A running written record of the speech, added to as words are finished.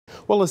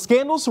Well, a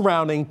scandal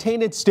surrounding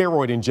tainted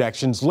steroid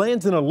injections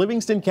lands in a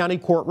Livingston County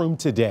courtroom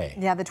today.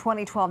 Yeah, the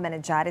 2012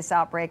 meningitis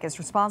outbreak is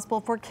responsible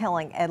for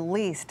killing at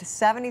least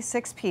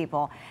 76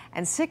 people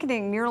and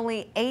sickening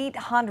nearly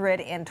 800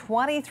 in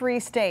 23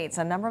 states.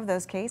 A number of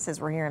those cases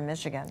were here in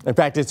Michigan. In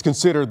fact, it's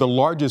considered the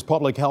largest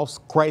public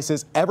health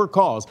crisis ever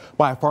caused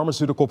by a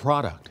pharmaceutical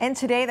product. And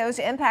today, those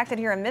impacted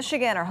here in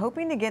Michigan are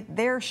hoping to get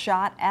their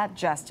shot at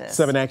justice.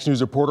 7 Action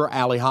News reporter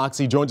Allie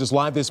Hoxie joins us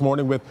live this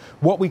morning with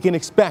what we can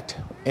expect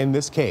in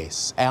this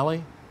case.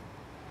 Allie?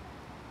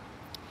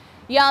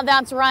 Yeah,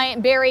 that's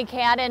right. Barry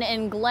Cadden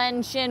and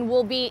Glenn Shin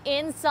will be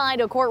inside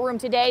a courtroom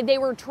today. They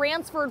were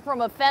transferred from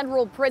a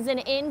federal prison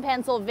in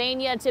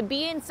Pennsylvania to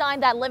be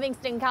inside that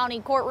Livingston County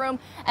courtroom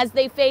as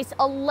they face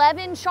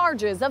 11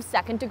 charges of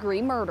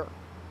second-degree murder.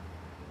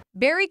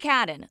 Barry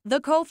Cadden, the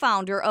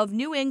co-founder of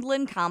New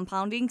England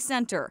Compounding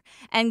Center,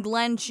 and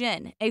Glenn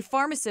Shin, a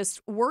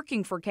pharmacist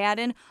working for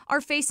Cadden, are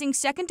facing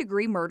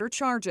second-degree murder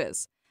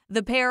charges.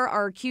 The pair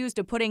are accused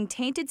of putting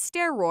tainted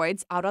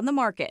steroids out on the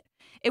market.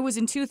 It was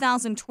in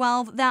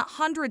 2012 that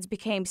hundreds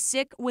became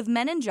sick with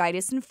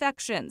meningitis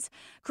infections,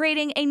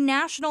 creating a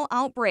national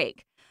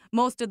outbreak.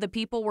 Most of the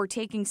people were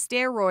taking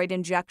steroid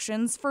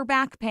injections for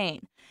back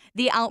pain.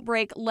 The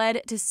outbreak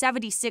led to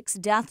 76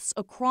 deaths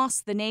across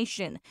the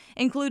nation,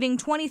 including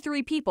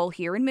 23 people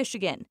here in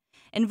Michigan.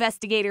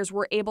 Investigators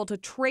were able to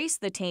trace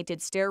the tainted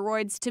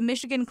steroids to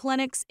Michigan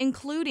clinics,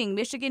 including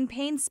Michigan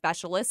pain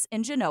specialists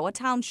in Genoa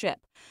Township.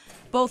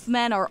 Both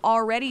men are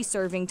already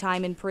serving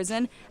time in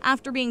prison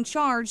after being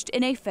charged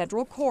in a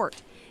federal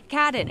court.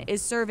 Cadden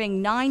is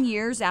serving 9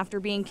 years after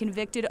being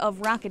convicted of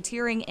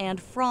racketeering and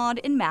fraud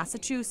in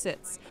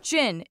Massachusetts.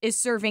 Shin is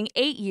serving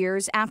 8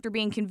 years after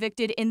being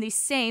convicted in the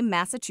same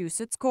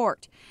Massachusetts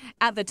court.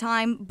 At the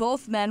time,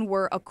 both men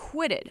were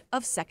acquitted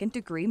of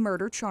second-degree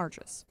murder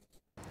charges.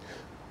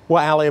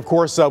 Well, Allie, of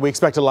course, we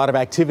expect a lot of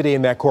activity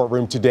in that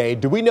courtroom today.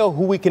 Do we know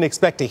who we can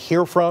expect to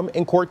hear from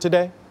in court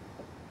today?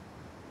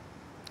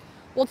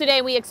 Well,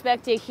 today we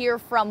expect to hear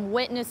from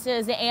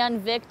witnesses and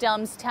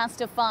victims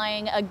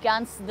testifying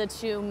against the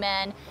two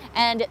men.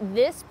 And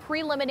this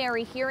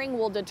preliminary hearing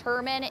will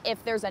determine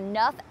if there's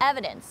enough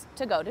evidence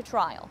to go to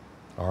trial.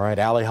 All right,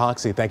 Allie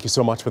Hoxie, thank you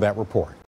so much for that report.